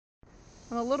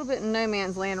I'm a little bit in no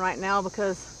man's land right now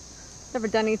because I've never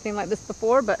done anything like this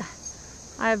before, but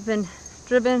I've been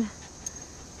driven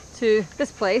to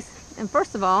this place. And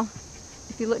first of all,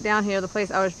 if you look down here, the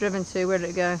place I was driven to, where did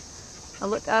it go? I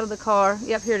looked out of the car.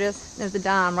 Yep, here it is. There's the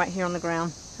dime right here on the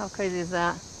ground. How crazy is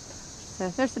that? So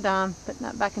there's the dime, putting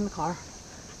that back in the car.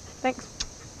 Thanks.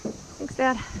 Thanks,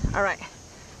 Dad. All right.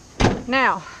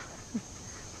 Now,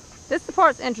 this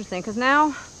part's interesting because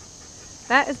now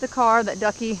that is the car that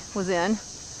Ducky was in.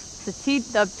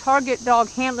 The target dog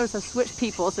handlers have switched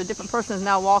people, so a different person is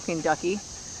now walking Ducky.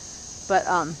 But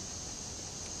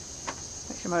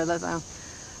make sure my lights on.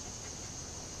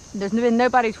 There's been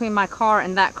nobody between my car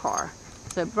and that car.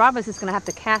 So Bravo's just gonna have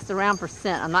to cast around for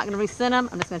scent. I'm not gonna re-scent him.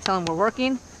 I'm just gonna tell him we're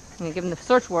working. I'm gonna give him the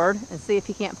search word and see if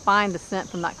he can't find the scent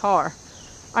from that car.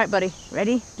 All right, buddy,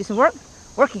 ready? Do some work?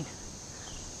 Working.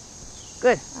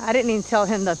 Good. I didn't even tell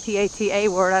him the P-A-T-A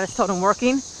word. I just told him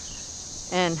working.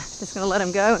 And just gonna let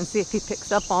him go and see if he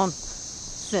picks up on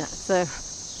scent. So,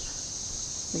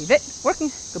 leave it. Working.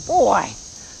 Good boy.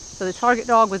 So the target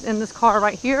dog was in this car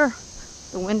right here.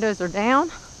 The windows are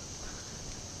down.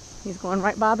 He's going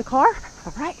right by the car.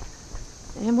 All right.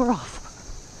 And we're off.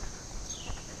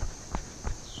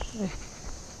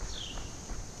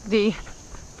 The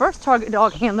first target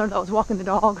dog handler that was walking the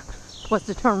dog was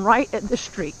to turn right at the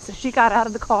street. So she got out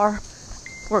of the car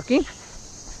working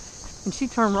and she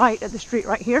turned right at the street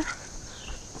right here.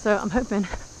 So I'm hoping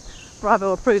Bravo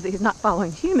will prove that he's not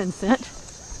following human scent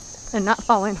and not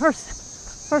following her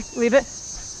leave it,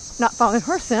 not following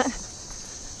her scent,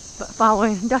 but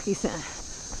following Ducky's scent.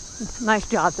 Nice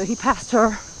job. So he passed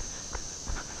her.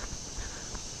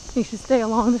 He should stay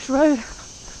along this road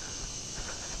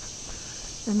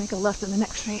and make a left in the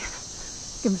next street.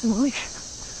 Give him some leash.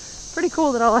 Pretty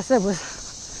cool that all I said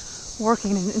was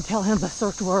working and didn't tell him the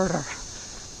search word or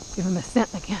give him a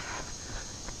scent again.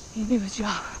 He knew his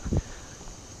job.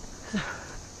 So,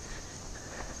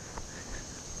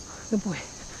 good boy.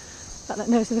 Got that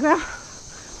nose to the ground.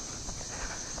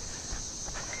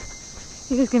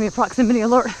 He just gave me a proximity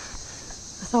alert. I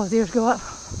saw his ears go up.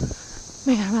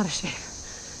 Man, I'm out of shape.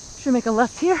 Should make a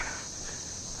left here.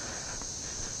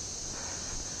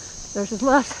 There's his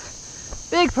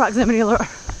left. Big proximity alert.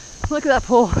 Look at that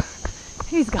pole.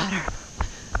 He's got her.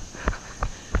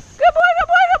 Good boy, good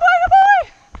boy, good boy, good boy!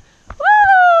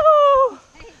 Woo!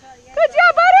 Hey, buddy, good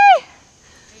job, buddy!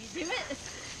 Did you do it?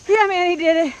 Yeah, man, he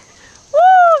did it. Woo,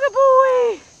 good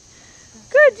boy!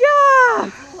 Good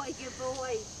job! Good boy, good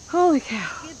boy. Holy cow.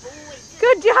 Good boy.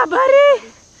 Good job, buddy!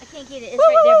 I can't get it. It's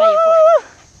right there by your foot.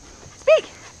 Speak!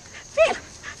 Speak!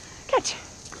 Catch!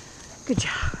 Good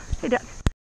job.